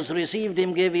many as received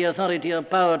him gave he authority or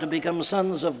power to become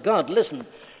sons of God. Listen,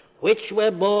 which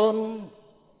were born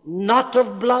not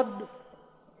of blood,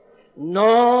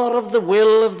 nor of the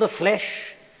will of the flesh,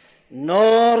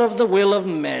 nor of the will of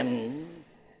men,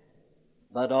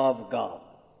 but of God.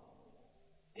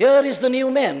 Here is the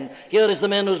new man. Here is the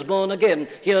man who's born again.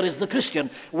 Here is the Christian.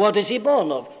 What is he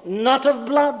born of? Not of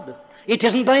blood. It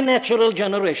isn't by natural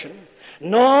generation,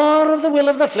 nor of the will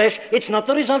of the flesh. It's not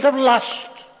the result of lust.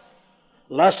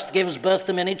 Lust gives birth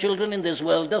to many children in this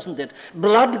world, doesn't it?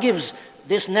 Blood gives,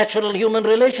 this natural human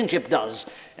relationship does.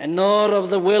 And nor of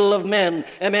the will of man,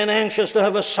 a man anxious to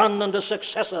have a son and a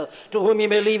successor to whom he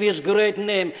may leave his great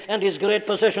name and his great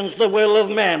possessions, the will of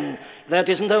man. That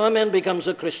isn't how a man becomes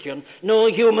a Christian. No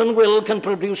human will can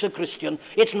produce a Christian.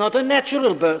 It's not a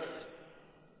natural birth.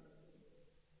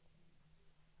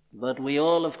 But we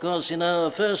all, of course, in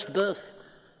our first birth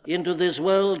into this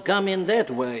world come in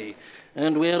that way.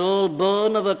 And we are all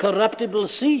born of a corruptible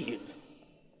seed.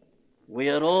 We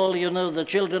are all, you know, the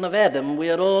children of Adam. We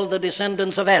are all the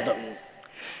descendants of Adam.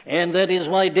 And that is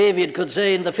why David could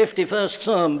say in the 51st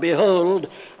Psalm, behold,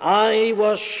 I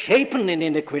was shapen in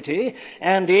iniquity,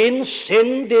 and in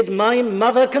sin did my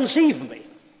mother conceive me.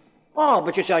 Oh,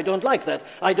 but you see, I don't like that.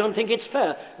 I don't think it's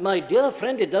fair. My dear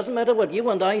friend, it doesn't matter what you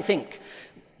and I think.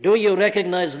 Do you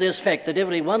recognize this fact that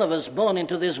every one of us born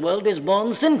into this world is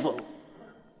born sinful?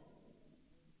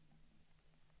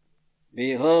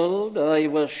 Behold, I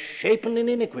was shapen in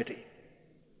iniquity,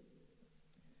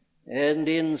 and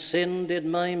in sin did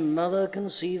my mother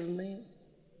conceive me.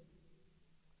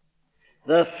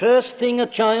 The first thing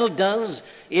a child does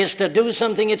is to do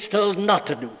something it's told not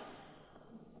to do.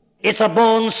 It's a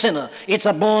born sinner. It's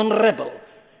a born rebel.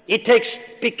 It takes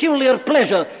peculiar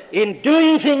pleasure in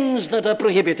doing things that are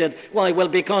prohibited. Why? Well,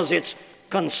 because it's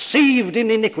conceived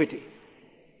in iniquity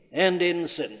and in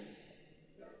sin.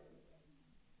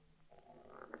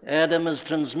 Adam has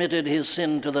transmitted his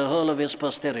sin to the whole of his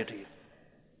posterity.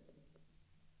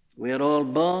 We are all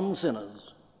born sinners.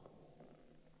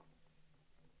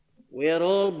 We are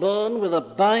all born with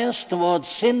a bias towards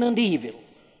sin and evil.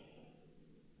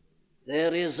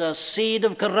 There is a seed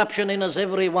of corruption in us,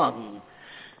 every one.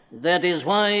 That is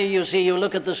why, you see, you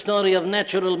look at the story of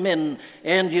natural men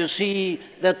and you see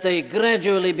that they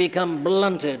gradually become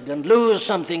blunted and lose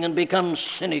something and become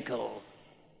cynical.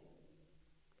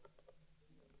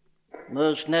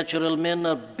 Most natural men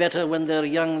are better when they're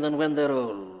young than when they're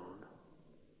old.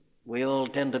 We all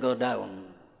tend to go down.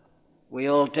 We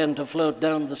all tend to float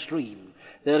down the stream.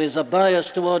 There is a bias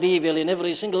toward evil in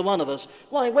every single one of us.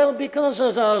 Why? Well, because,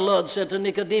 as our Lord said to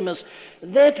Nicodemus,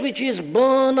 that which is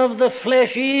born of the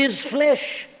flesh is flesh.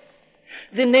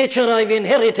 The nature I've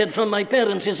inherited from my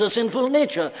parents is a sinful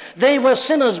nature. They were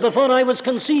sinners before I was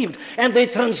conceived, and they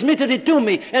transmitted it to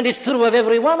me, and it's true of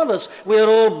every one of us. We are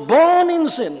all born in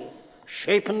sin,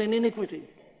 shapen in iniquity.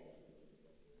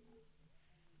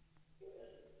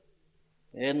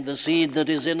 And the seed that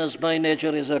is in us by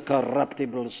nature is a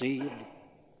corruptible seed.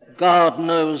 God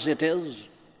knows it is.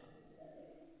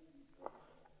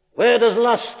 Where does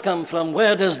lust come from?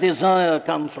 Where does desire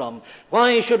come from?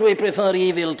 Why should we prefer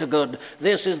evil to good?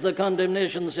 This is the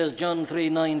condemnation, says John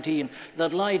 3:19,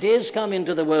 that light is come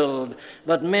into the world,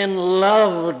 but men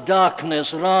love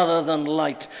darkness rather than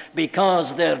light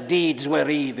because their deeds were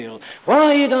evil.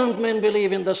 Why don't men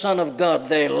believe in the Son of God?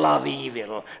 They love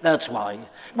evil. That's why.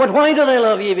 But why do they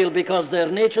love evil? Because their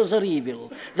natures are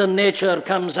evil. The nature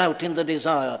comes out in the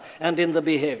desire and in the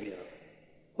behavior.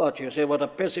 But you say, what a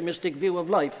pessimistic view of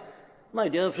life. My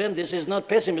dear friend, this is not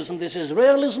pessimism, this is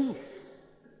realism.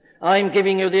 I'm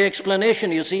giving you the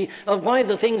explanation, you see, of why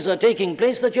the things are taking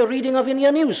place that you're reading of in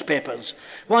your newspapers,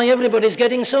 why everybody's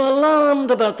getting so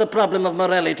alarmed about the problem of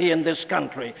morality in this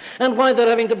country, and why they're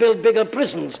having to build bigger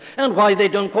prisons, and why they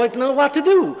don't quite know what to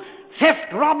do.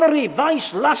 Theft, robbery,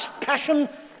 vice, lust, passion,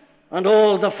 and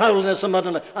all the foulness of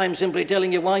modern life. I'm simply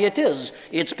telling you why it is.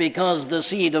 It's because the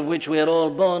seed of which we are all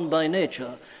born by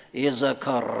nature is a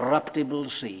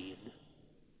corruptible seed,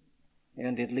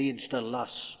 and it leads to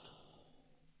lust,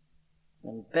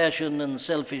 and passion and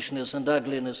selfishness and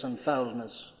ugliness and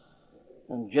foulness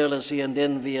and jealousy and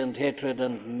envy and hatred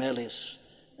and malice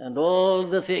and all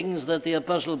the things that the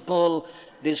Apostle Paul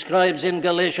describes in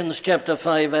Galatians chapter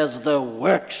 5 as the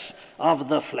works of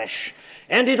the flesh.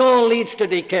 And it all leads to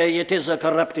decay. It is a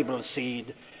corruptible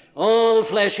seed. All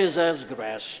flesh is as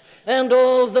grass, and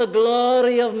all the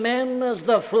glory of men as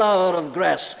the flower of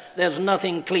grass. There's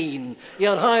nothing clean.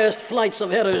 Your highest flights of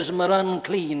heroism are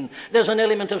unclean. There's an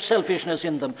element of selfishness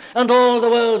in them. And all the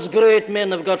world's great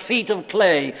men have got feet of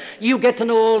clay. You get to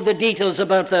know all the details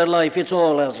about their life. It's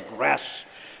all as grass.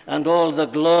 And all the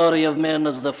glory of men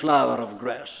as the flower of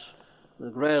grass. The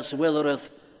grass withereth,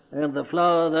 and the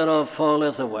flower thereof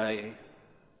falleth away.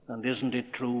 And isn't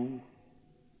it true?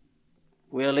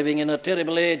 We are living in a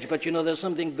terrible age, but there's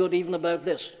something good even about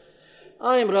this.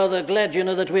 I'm rather glad,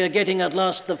 that we are getting at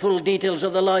last the full details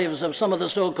of the lives of some of the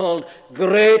so-called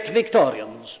great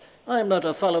Victorians. I'm not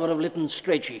a follower of Lytton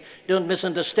Strachey. Don't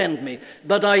misunderstand me.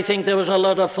 But I think there was a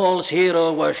lot of false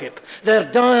hero worship.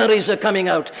 Their diaries are coming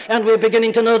out, and we're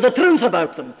beginning to know the truth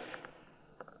about them.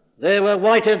 They were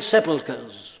whited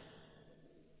sepulchres.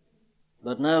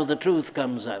 But now the truth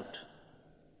comes out.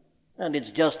 And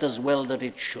it's just as well that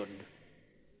it should.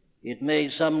 It may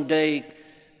someday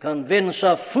convince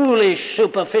a foolish,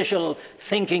 superficial,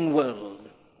 thinking world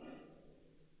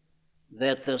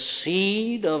that the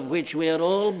seed of which we are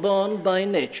all born by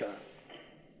nature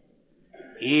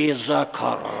is a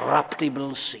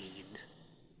corruptible seed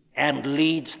and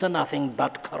leads to nothing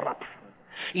but corruption.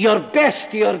 Your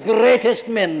best, your greatest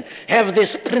men have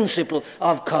this principle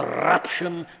of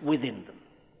corruption within them.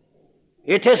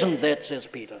 It isn't that, says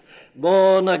Peter.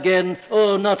 Born again,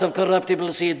 not of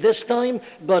corruptible seed this time,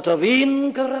 but of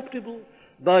incorruptible,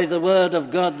 by the word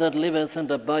of God that liveth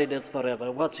and abideth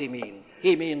forever. What's he mean?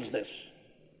 He means this.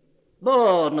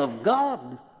 Born of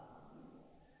God,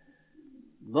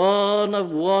 born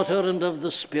of water and of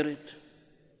the Spirit.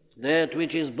 That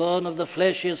which is born of the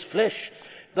flesh is flesh,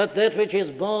 but that which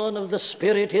is born of the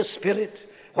Spirit is spirit.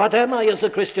 What am I as a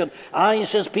Christian? I,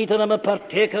 says Peter, am a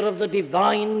partaker of the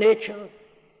divine nature.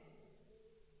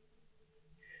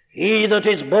 He that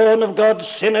is born of God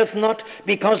sinneth not,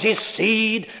 because his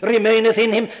seed remaineth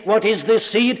in him. What is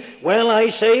this seed? Well, I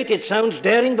say it sounds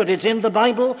daring, but it's in the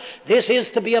Bible. This is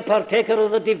to be a partaker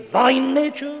of the divine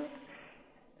nature.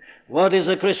 What is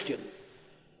a Christian?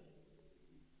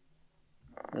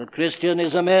 A Christian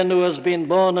is a man who has been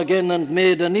born again and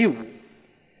made anew,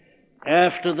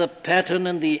 after the pattern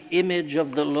and the image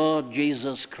of the Lord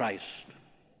Jesus Christ.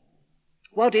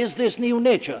 What is this new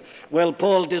nature? Well,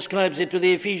 Paul describes it to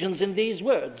the Ephesians in these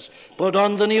words. Put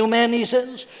on the new man, he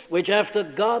says, which after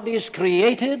God is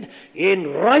created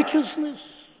in righteousness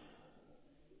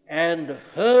and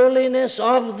holiness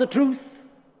of the truth.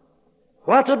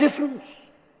 What a difference.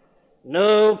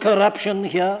 No corruption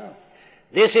here.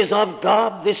 This is of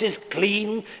God. This is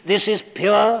clean. This is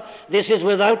pure. This is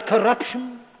without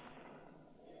corruption.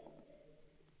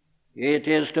 It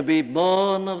is to be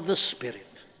born of the Spirit.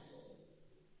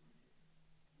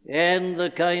 And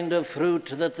the kind of fruit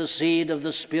that the seed of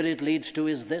the Spirit leads to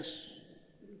is this: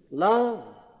 love,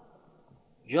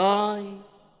 joy,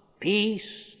 peace,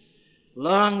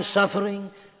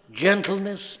 long-suffering,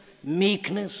 gentleness,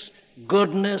 meekness,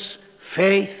 goodness,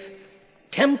 faith,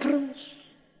 temperance.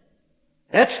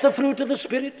 That's the fruit of the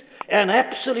Spirit, an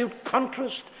absolute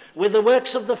contrast with the works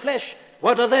of the flesh.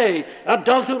 What are they?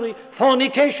 Adultery,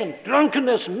 fornication,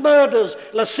 drunkenness, murders,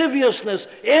 lasciviousness,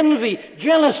 envy,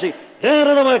 jealousy. There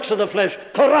are the works of the flesh,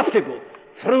 corruptible.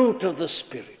 Fruit of the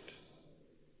Spirit: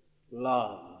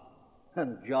 love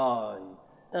and joy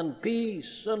and peace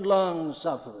and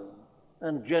long-suffering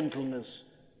and gentleness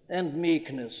and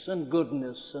meekness and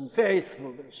goodness and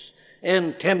faithfulness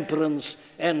and temperance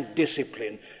and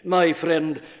discipline. My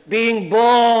friend, being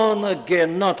born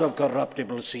again, not of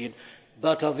corruptible seed,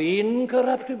 but of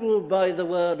incorruptible by the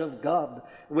word of God,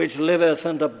 which liveth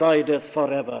and abideth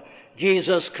forever.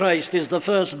 Jesus Christ is the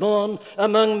firstborn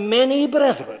among many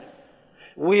brethren.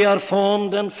 We are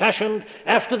formed and fashioned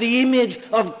after the image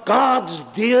of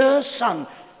God's dear Son.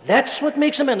 That's what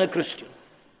makes a man a Christian.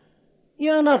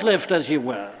 You're not left as you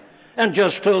were. and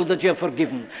just told that you're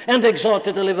forgiven and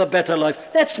exhorted to live a better life.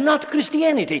 That's not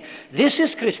Christianity. This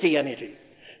is Christianity.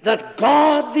 That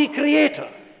God the Creator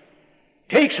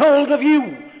takes hold of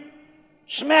you,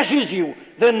 smashes you,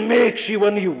 then makes you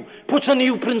anew, puts a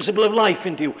new principle of life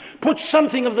into you, puts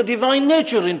something of the divine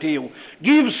nature into you,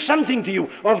 gives something to you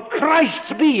of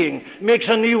Christ's being, makes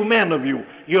a new man of you.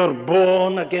 You're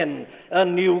born again, a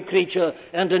new creature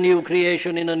and a new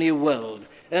creation in a new world.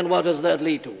 And what does that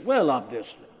lead to? Well,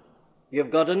 obviously,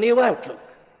 you've got a new outlook.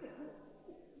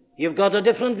 You've got a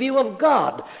different view of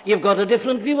God. You've got a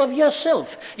different view of yourself.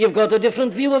 You've got a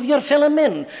different view of your fellow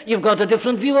men. You've got a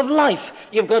different view of life.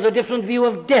 You've got a different view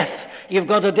of death. You've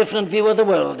got a different view of the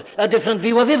world, a different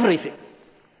view of everything.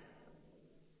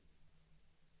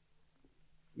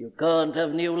 You can't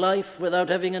have new life without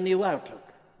having a new outlook.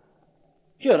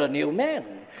 You're a new man,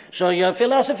 so your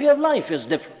philosophy of life is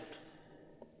different.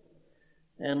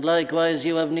 And likewise,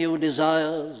 you have new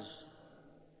desires.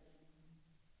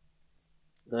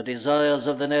 The desires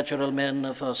of the natural men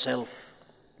are for self,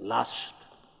 lust,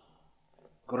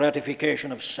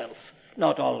 gratification of self,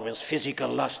 not always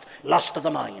physical lust, lust of the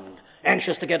mind,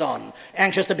 anxious to get on,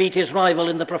 anxious to beat his rival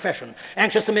in the profession,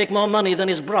 anxious to make more money than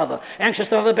his brother, anxious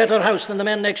to have a better house than the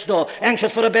man next door,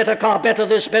 anxious for a better car, better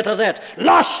this, better that.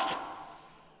 Lust!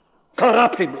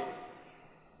 Corruptible.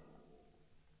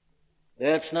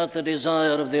 That's not the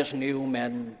desire of this new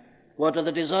man. What are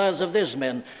the desires of this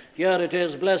man? Here it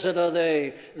is, blessed are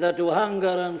they that do hunger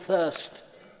and thirst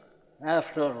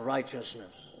after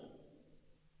righteousness.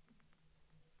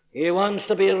 He wants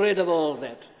to be rid of all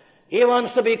that. He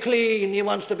wants to be clean. He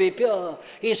wants to be pure.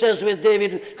 He says with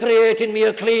David, create in me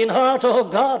a clean heart, O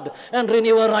God, and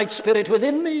renew a right spirit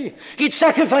within me. He'd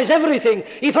sacrifice everything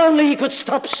if only he could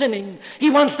stop sinning. He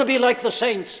wants to be like the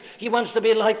saints. He wants to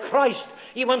be like Christ.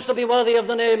 He wants to be worthy of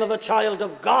the name of a child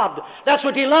of God. That's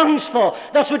what he longs for.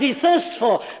 That's what he thirsts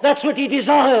for. That's what he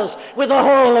desires with the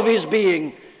whole of his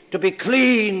being. To be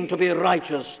clean, to be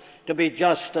righteous, to be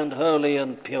just and holy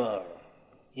and pure.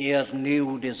 He has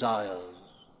new desires.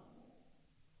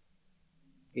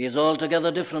 He is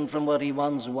altogether different from what he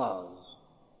once was.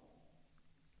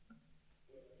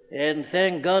 And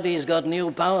thank God he's got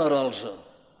new power also.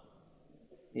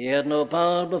 He had no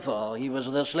power before. He was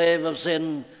the slave of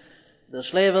sin, the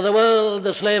slave of the world,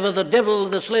 the slave of the devil,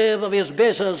 the slave of his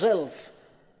baser self.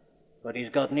 But he's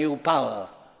got new power.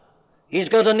 He's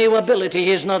got a new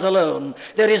ability. He's not alone.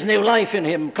 There is new life in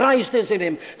him. Christ is in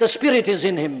him. The Spirit is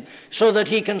in him, so that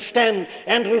he can stand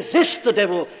and resist the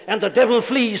devil, and the devil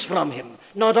flees from him.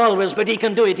 Not always, but he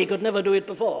can do it. He could never do it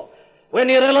before. When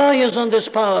he relies on this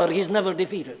power, he's never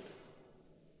defeated.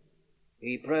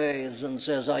 He prays and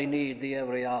says, I need thee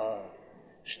every hour.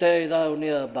 Stay thou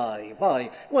nearby.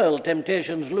 Why? Well,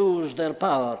 temptations lose their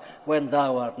power when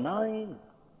thou art nigh.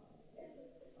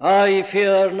 I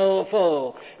fear no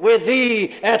foe, with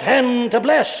thee at hand to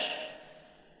bless.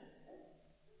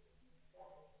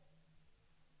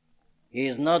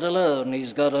 He's not alone.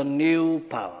 He's got a new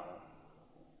power.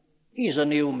 He's a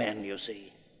new man, you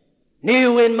see.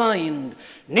 New in mind,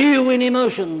 new in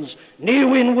emotions,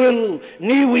 new in will,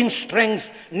 new in strength,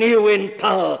 new in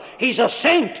power. He's a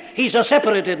saint. He's a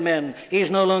separated man. He's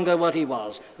no longer what he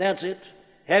was. That's it.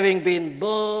 Having been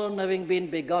born, having been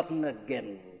begotten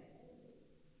again.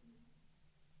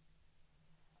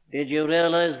 Did you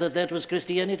realize that that was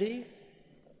Christianity?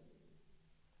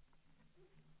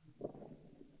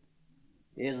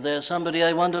 Is there somebody,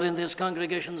 I wonder, in this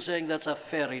congregation saying that's a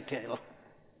fairy tale?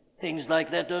 Things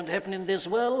like that don't happen in this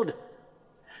world.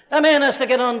 A man has to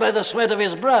get on by the sweat of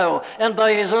his brow and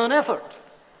by his own effort.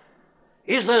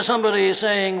 Is there somebody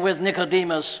saying with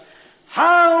Nicodemus,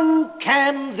 how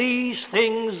can these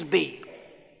things be?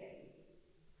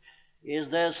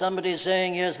 Is there somebody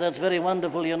saying, yes, that's very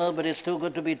wonderful, you know, but it's too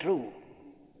good to be true?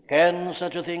 Can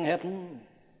such a thing happen?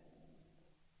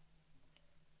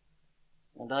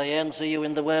 And I answer you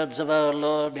in the words of our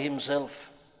Lord himself.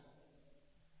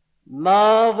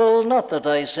 Marvel not that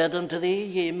I said unto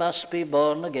thee, ye must be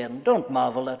born again. Don't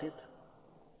marvel at it.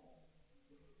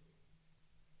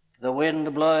 The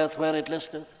wind bloweth where it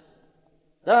listeth.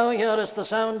 Thou hearest the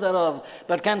sound thereof,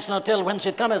 but canst not tell whence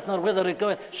it cometh, nor whither it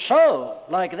goeth. So,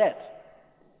 like that,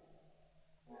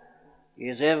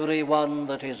 is every one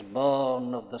that is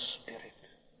born of the Spirit.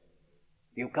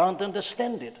 You can't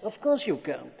understand it. Of course you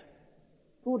can't.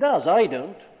 Who does? I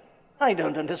don't. I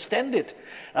don't understand it.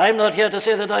 I'm not here to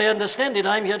say that I understand it.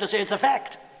 I'm here to say it's a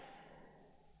fact.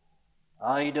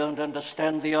 I don't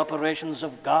understand the operations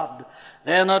of God.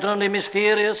 They're not only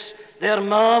mysterious, they're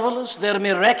marvelous, they're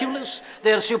miraculous,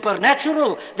 they're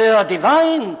supernatural, they are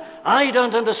divine. I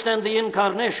don't understand the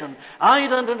incarnation. I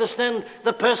don't understand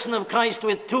the person of Christ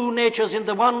with two natures in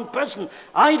the one person.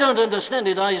 I don't understand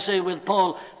it. I say with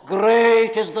Paul,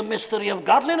 great is the mystery of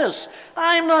godliness.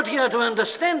 I'm not here to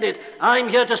understand it. I'm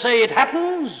here to say it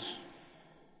happens.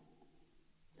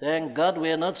 Thank God we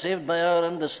are not saved by our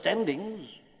understandings.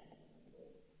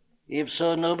 If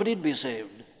so, nobody'd be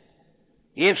saved.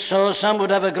 If so, some would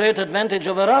have a great advantage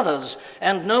over others,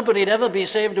 and nobody'd ever be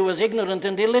saved who was ignorant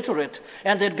and illiterate,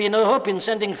 and there'd be no hope in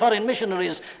sending foreign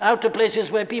missionaries out to places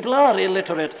where people are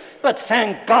illiterate. But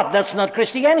thank God that's not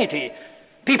Christianity.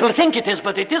 People think it is,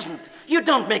 but it isn't. You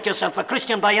don't make yourself a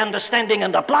Christian by understanding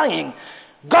and applying.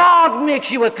 God makes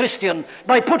you a Christian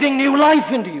by putting new life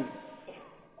into you.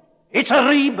 It's a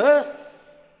rebirth.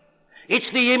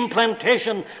 It's the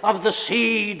implantation of the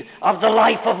seed of the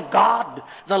life of God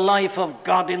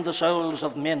in the souls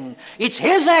of men. It's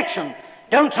His action.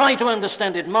 Don't try to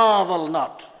understand it. Marvel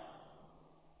not.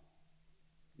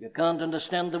 You can't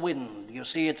understand the wind. You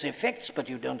see its effects, but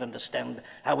you don't understand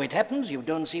how it happens. You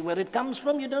don't see where it comes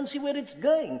from. You don't see where it's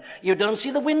going. You don't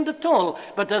see the wind at all.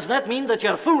 But does that mean that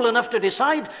you're fool enough to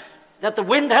decide that the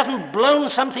wind hasn't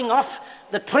blown something off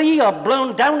the tree or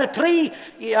blown down a tree?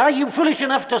 Are you foolish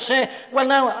enough to say, well,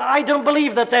 now, I don't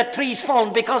believe that tree's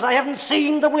fallen because I haven't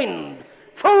seen the wind?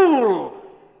 Fool!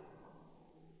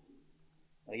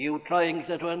 Are you trying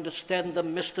to understand the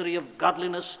mystery of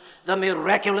godliness, the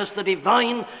miraculous, the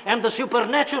divine, and the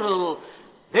supernatural?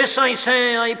 This I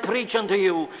say, I preach unto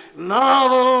you.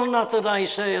 Marvel not that I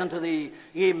say unto thee,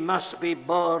 ye must be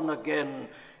born again.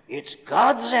 It's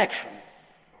God's action.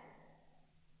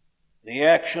 The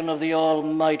action of the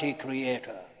Almighty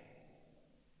Creator,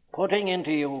 putting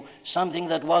into you something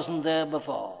that wasn't there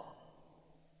before,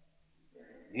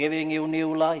 giving you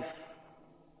new life,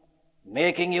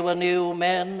 making you a new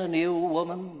man, a new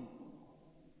woman,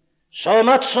 so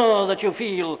much so that you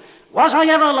feel, was I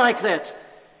ever like that?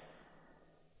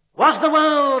 Was the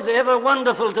world ever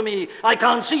wonderful to me? I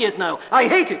can't see it now. I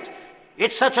hate it.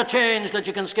 It's such a change that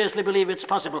you can scarcely believe it's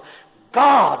possible.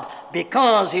 God,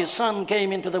 because His Son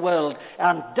came into the world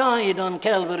and died on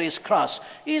Calvary's cross,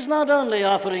 is not only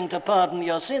offering to pardon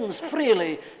your sins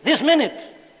freely this minute,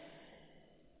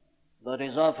 but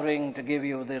is offering to give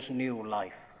you this new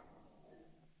life,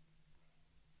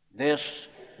 this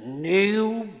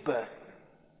new birth,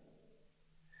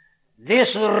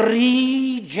 this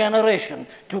regeneration,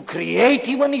 to create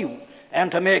you anew and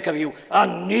to make of you a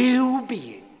new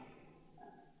being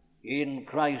in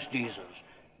Christ Jesus.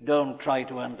 Don't try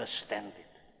to understand it,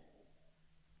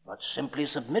 but simply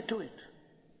submit to it.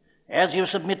 As you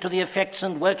submit to the effects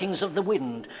and workings of the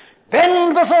wind,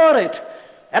 bend before it,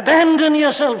 abandon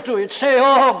yourself to it. Say,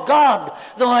 oh God,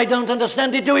 though I don't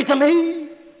understand it, do it to me.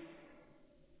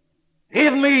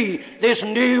 Give me this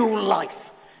new life.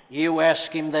 You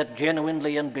ask Him that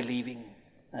genuinely and believing,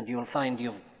 and you'll find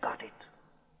you've got it.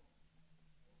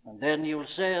 And then you'll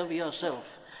say of yourself,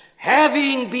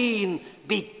 having been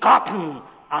begotten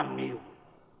anew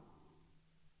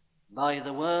by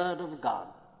the word of God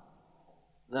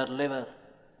that liveth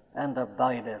and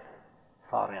abideth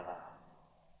forever.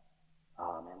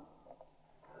 Amen.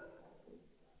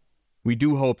 We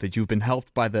do hope that you've been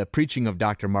helped by the preaching of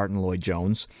Dr. Martyn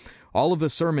Lloyd-Jones. All of the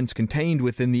sermons contained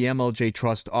within the MLJ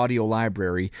Trust audio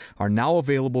library are now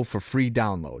available for free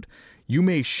download. You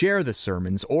may share the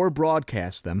sermons or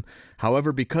broadcast them.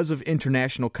 However, because of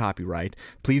international copyright,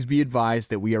 please be advised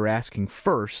that we are asking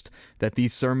first that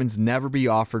these sermons never be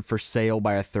offered for sale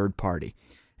by a third party,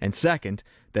 and second,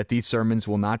 that these sermons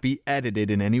will not be edited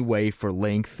in any way for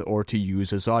length or to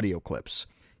use as audio clips.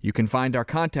 You can find our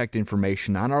contact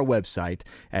information on our website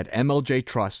at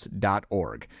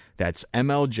mljtrust.org. That's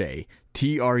mljtrust.org.